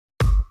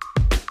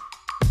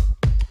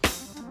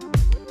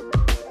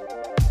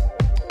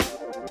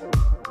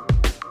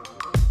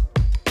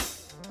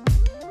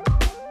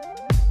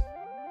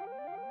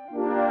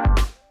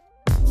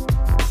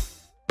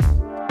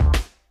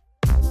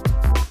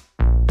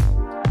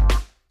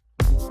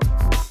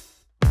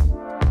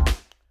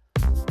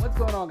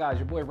on, guys?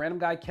 Your boy Random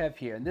Guy Kev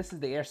here, and this is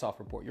the Airsoft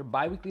Report, your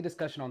bi-weekly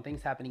discussion on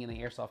things happening in the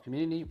airsoft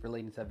community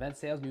relating to events,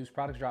 sales, news,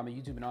 products, drama,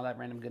 YouTube, and all that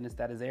random goodness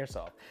that is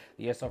airsoft.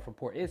 The Airsoft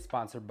Report is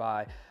sponsored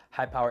by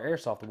High Power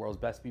Airsoft, the world's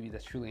best BB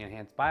that's truly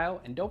enhanced bio.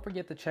 And don't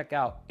forget to check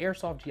out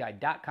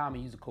airsoftgi.com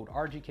and use the code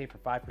RGK for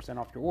 5%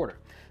 off your order.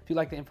 If you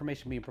like the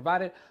information being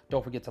provided,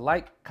 don't forget to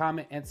like,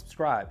 comment, and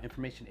subscribe.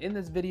 Information in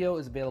this video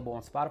is available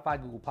on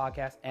Spotify, Google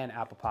Podcasts, and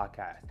Apple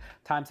Podcasts.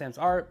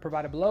 Timestamps are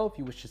provided below. If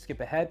you wish to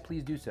skip ahead,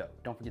 please do so.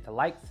 Don't forget to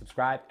like,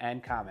 subscribe,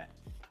 and comment.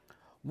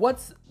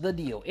 What's the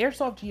deal?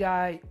 Airsoft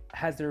GI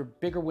has their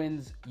bigger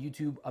wins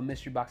YouTube, a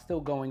mystery box still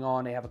going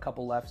on. They have a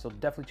couple left, so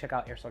definitely check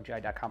out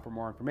airsoftgi.com for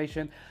more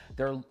information.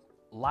 Their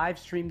live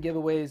stream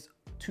giveaways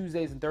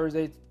Tuesdays and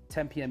Thursdays,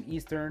 10 p.m.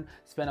 Eastern.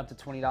 Spend up to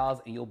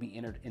 $20 and you'll be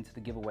entered into the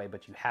giveaway,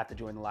 but you have to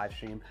join the live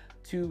stream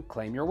to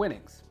claim your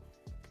winnings.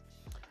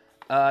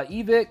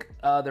 EVIC,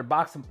 their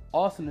Box of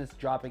Awesomeness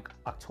dropping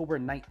October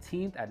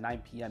 19th at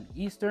 9 p.m.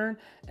 Eastern,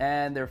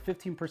 and they're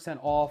 15%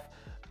 off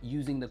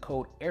using the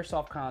code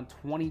AirsoftCon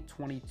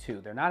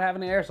 2022. They're not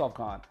having an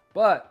AirsoftCon,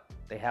 but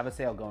they have a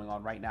sale going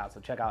on right now, so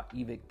check out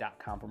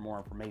evic.com for more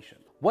information.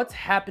 What's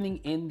happening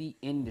in the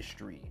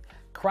industry?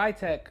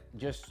 Crytek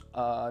just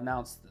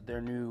announced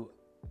their new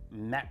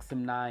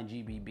Maxim 9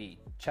 GBB.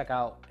 Check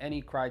out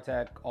any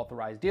Crytek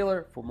authorized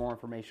dealer for more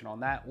information on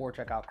that, or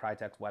check out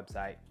Crytek's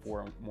website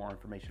for more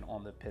information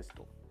on the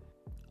pistol.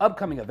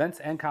 Upcoming events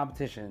and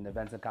competition.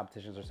 Events and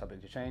competitions are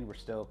subject to change. We're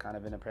still kind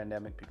of in a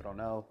pandemic. People don't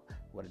know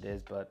what it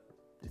is, but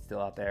it's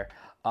still out there.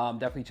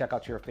 Definitely check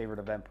out your favorite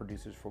event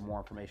producers for more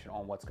information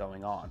on what's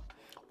going on.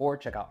 Or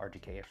check out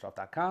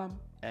rgkairsoft.com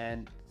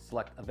and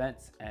select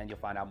events, and you'll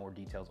find out more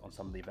details on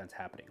some of the events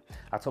happening.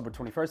 October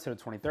 21st to the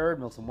 23rd,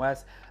 Milson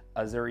West,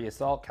 Azuri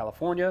Assault,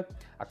 California.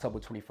 October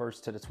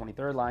 21st to the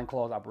 23rd, Lion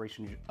Claws,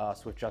 Operation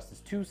Swift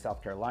Justice 2,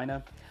 South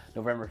Carolina.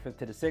 November 5th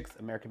to the 6th,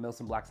 American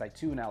Milson Black Site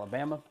 2 in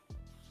Alabama.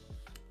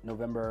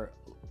 November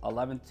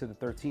 11th to the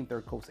 13th,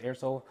 Third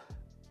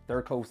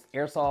Coast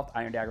Airsoft,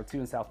 Iron Dagger 2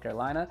 in South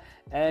Carolina.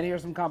 And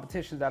here's some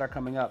competitions that are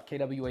coming up.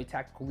 KWA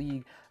Tactical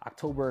League,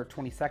 October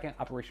 22nd,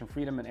 Operation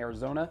Freedom in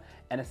Arizona.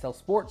 NSL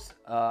Sports,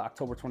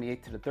 October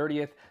 28th to the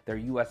 30th, their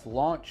US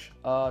launch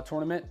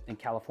tournament in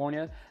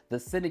California. The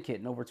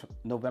Syndicate,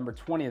 November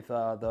 20th,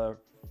 the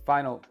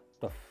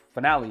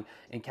finale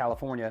in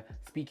California.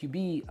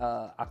 SpeedQB,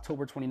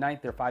 October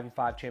 29th, their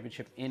 5v5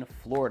 championship in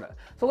Florida.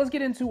 So let's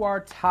get into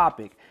our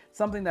topic.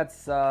 Something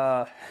that's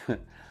come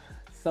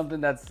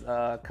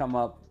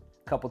up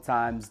a couple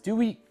times. Do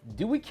we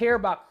care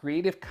about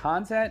creative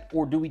content,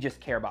 or do we just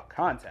care about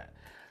content?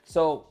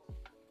 So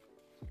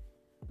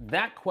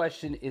that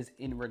question is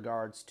in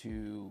regards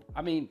to,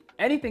 I mean,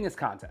 anything is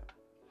content.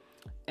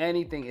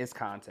 Anything is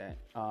content.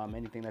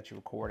 Anything that you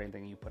record,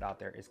 anything you put out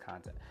there is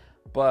content.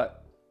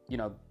 But you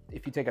know,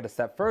 if you take it a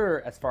step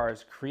further, as far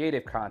as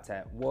creative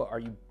content, what are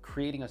you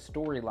creating? A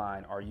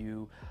storyline? Are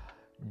you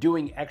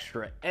doing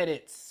extra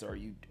edits? Are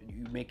you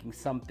making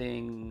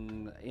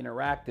something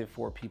interactive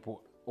for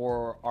people?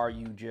 Or are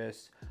you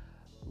just,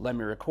 let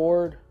me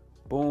record,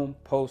 boom,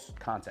 post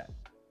content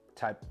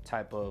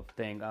type of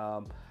thing?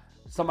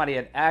 Somebody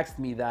had asked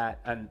me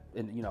that, and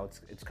you know,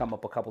 it's come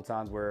up a couple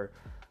times where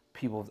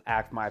people have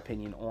asked my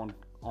opinion on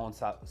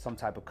some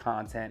type of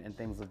content and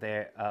things of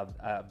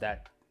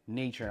that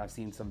nature. And I've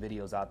seen some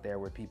videos out there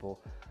where people,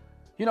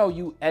 you know,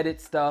 you edit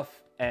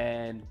stuff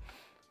and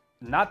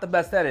not the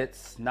best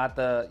edits, not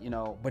the, you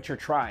know, but you're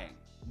trying.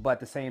 But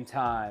at the same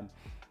time,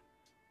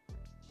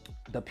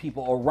 the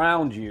people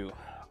around you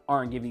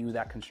aren't giving you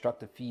that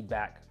constructive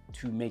feedback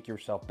to make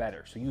yourself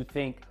better. So you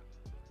think,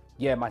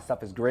 yeah, my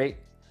stuff is great,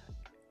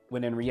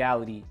 when in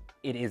reality,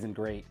 it isn't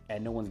great,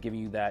 and no one's giving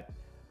you that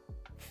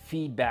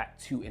feedback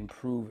to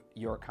improve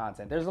your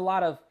content. There's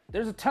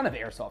a ton of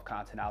airsoft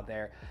content out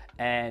there,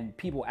 and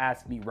people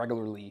ask me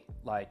regularly,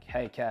 like,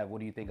 hey Kev, what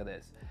do you think of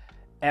this?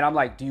 And I'm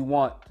like, do you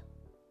want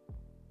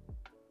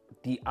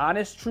the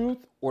honest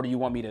truth, or do you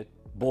want me to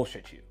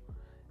bullshit you?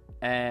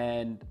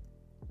 And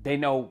they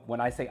know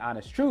when I say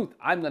honest truth,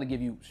 I'm gonna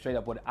give you straight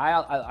up what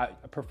I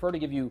prefer to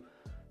give you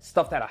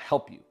stuff that'll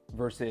help you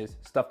versus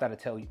stuff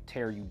that'll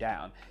tear you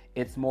down.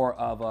 It's more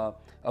of a,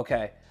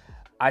 okay,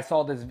 I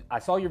saw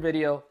your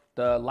video,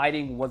 the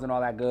lighting wasn't all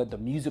that good, the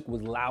music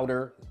was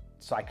louder,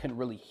 so I couldn't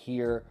really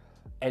hear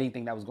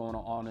anything that was going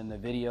on in the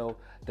video.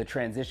 The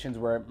transitions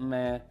were,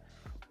 meh,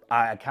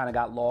 I kind of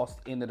got lost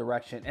in the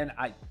direction. And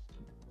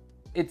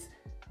it's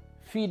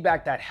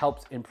feedback that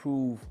helps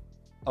improve.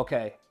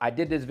 Okay, I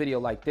did this video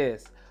like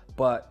this,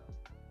 but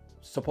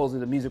supposedly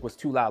the music was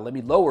too loud. Let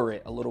me lower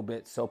it a little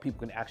bit so people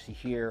can actually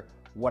hear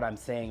what I'm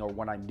saying or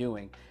what I'm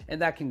doing.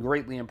 And that can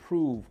greatly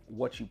improve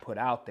what you put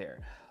out there.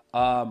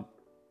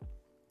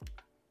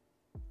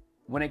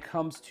 When it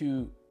comes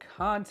to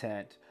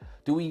content,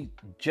 do we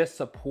just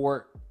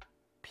support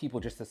people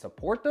just to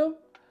support them?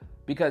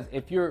 Because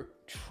if you're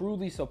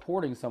truly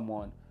supporting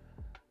someone,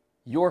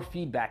 your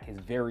feedback is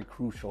very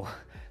crucial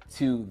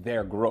to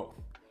their growth.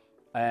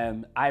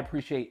 I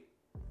appreciate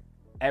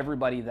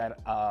everybody that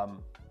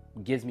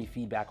gives me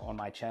feedback on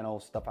my channel,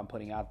 stuff I'm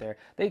putting out there.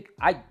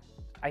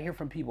 I hear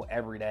from people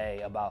every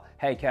day about,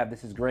 hey Kev,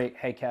 this is great.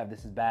 Hey Kev,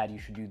 this is bad. You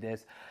should do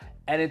this.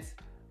 And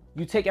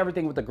you take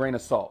everything with a grain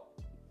of salt,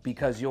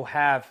 because you'll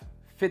have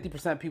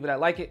 50% people that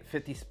like it,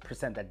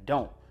 50% that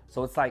don't.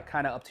 So it's like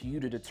kind of up to you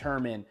to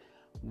determine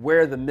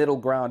where the middle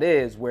ground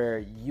is, where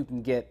you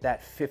can get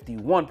that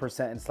 51%.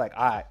 And it's like,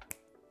 all right,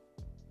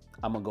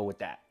 I'm gonna go with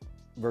that.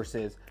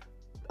 Versus,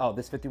 oh,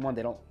 this 51,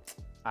 they don't,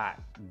 all right,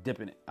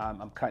 dipping it.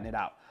 I'm cutting it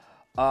out.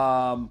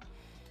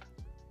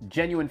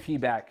 Genuine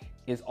feedback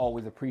is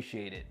always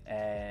appreciated,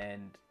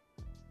 and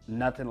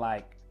nothing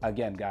like,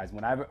 again, guys,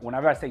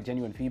 whenever I say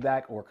genuine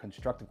feedback or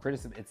constructive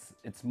criticism,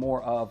 it's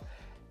more of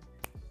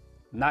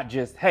not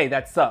just, hey,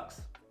 that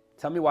sucks.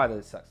 Tell me why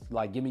that sucks.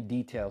 Like, give me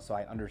details so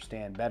I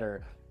understand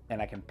better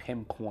and I can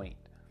pinpoint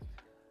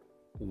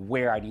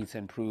where I need to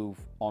improve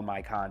on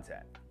my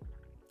content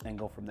and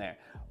go from there.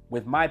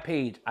 With my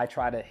page, I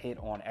try to hit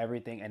on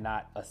everything and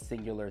not a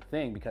singular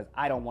thing, because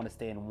I don't want to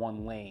stay in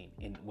one lane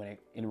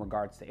in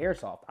regards to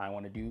airsoft. I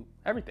want to do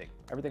everything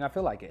I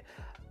feel like it.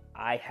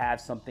 I have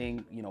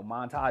something,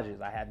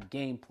 montages, I have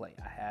gameplay,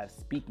 I have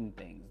speaking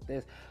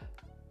things.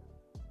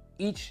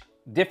 Each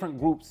different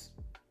groups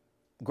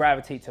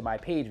gravitate to my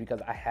page because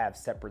I have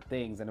separate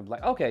things, and I'm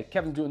like, okay,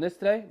 Kevin's doing this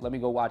today, let me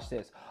go watch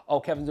this. Oh,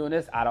 Kevin's doing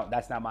this,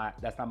 that's not my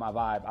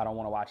vibe, I don't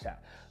want to watch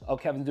that. Oh,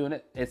 Kevin's doing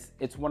it.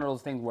 It's one of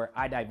those things where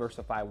I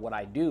diversify what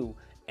I do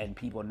and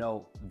people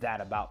know that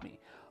about me.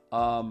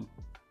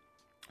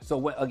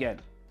 Again,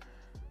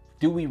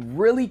 do we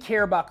really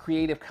care about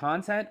creative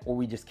content, or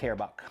we just care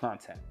about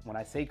content? When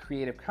I say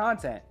creative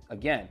content,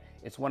 again,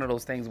 it's one of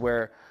those things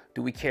where,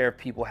 do we care if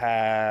people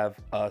have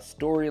a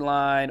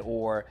storyline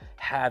or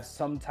have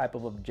some type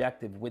of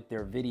objective with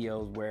their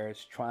videos where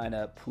it's trying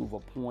to prove a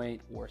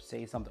point or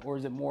say something? Or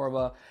is it more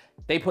of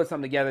they put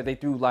something together, they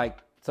threw like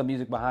some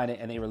music behind it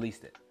and they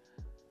released it?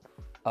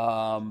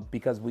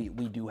 Because we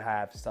do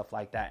have stuff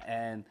like that.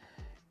 And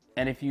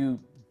if you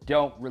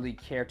don't really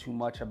care too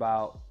much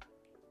about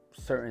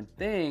certain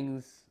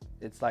things,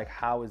 it's like,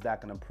 how is that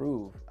going to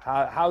improve?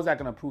 How is that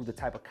going to improve the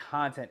type of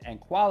content and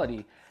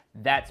quality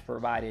that's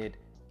provided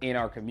in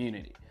our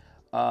community?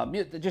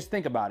 Just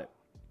think about it.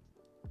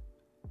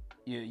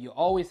 You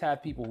always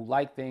have people who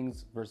like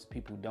things versus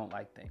people who don't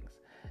like things.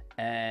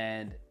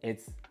 And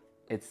it's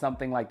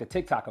something like the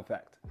TikTok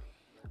effect,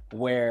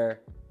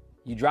 where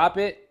you drop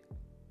it,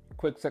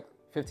 quick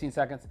 15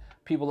 seconds,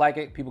 people like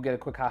it, people get a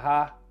quick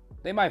haha,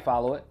 they might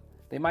follow it,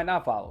 they might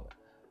not follow it.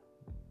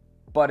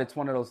 But it's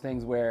one of those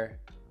things where,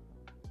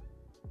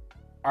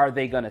 are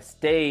they gonna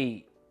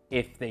stay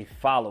if they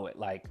follow it?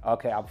 Like,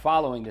 okay, I'm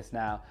following this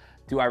now.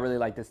 Do I really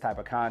like this type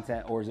of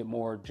content? Or is it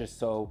more just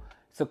so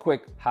it's a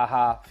quick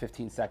haha,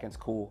 15 seconds,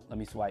 cool, let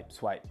me swipe.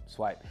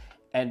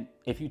 And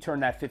if you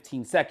turn that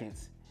 15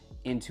 seconds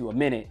into a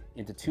minute,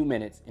 into 2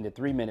 minutes, into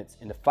 3 minutes,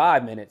 into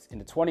 5 minutes,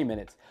 into 20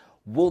 minutes,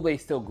 will they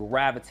still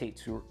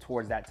gravitate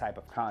towards that type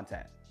of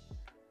content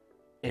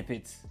if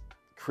it's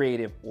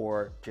creative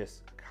or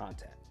just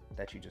content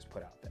that you just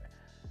put out there?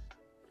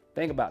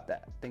 Think about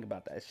that.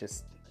 It's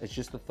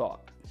just a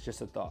thought.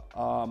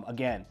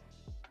 Again,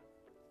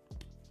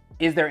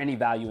 is there any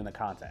value in the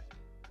content?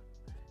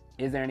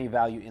 Is there any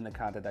value in the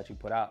content that you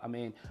put out? I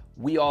mean,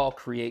 we all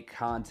create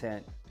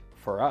content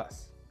for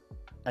us.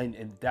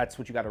 And that's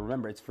what you got to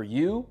remember. It's for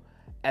you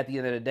at the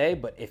end of the day.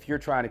 But if you're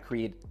trying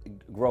to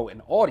grow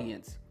an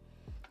audience,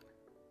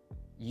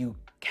 you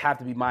have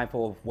to be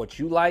mindful of what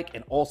you like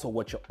and also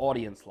what your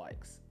audience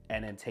likes,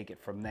 and then take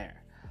it from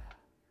there.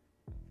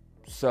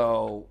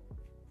 So,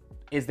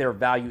 is there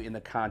value in the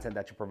content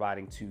that you're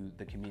providing to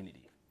the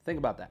community? Think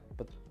about that.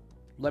 But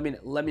let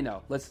me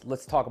know.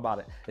 Let's talk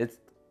about it.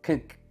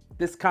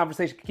 This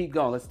conversation can keep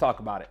going. Let's talk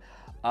about it.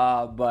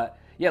 But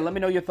yeah, let me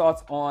know your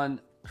thoughts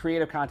on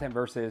creative content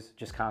versus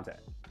just content,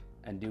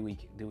 and do we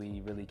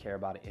really care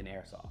about it in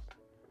Airsoft?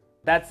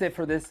 That's it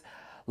for this.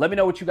 Let me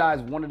know what you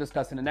guys want to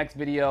discuss in the next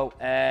video,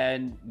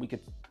 and we could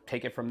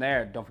take it from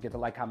there. Don't forget to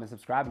like, comment,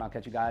 subscribe, and I'll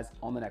catch you guys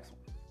on the next one.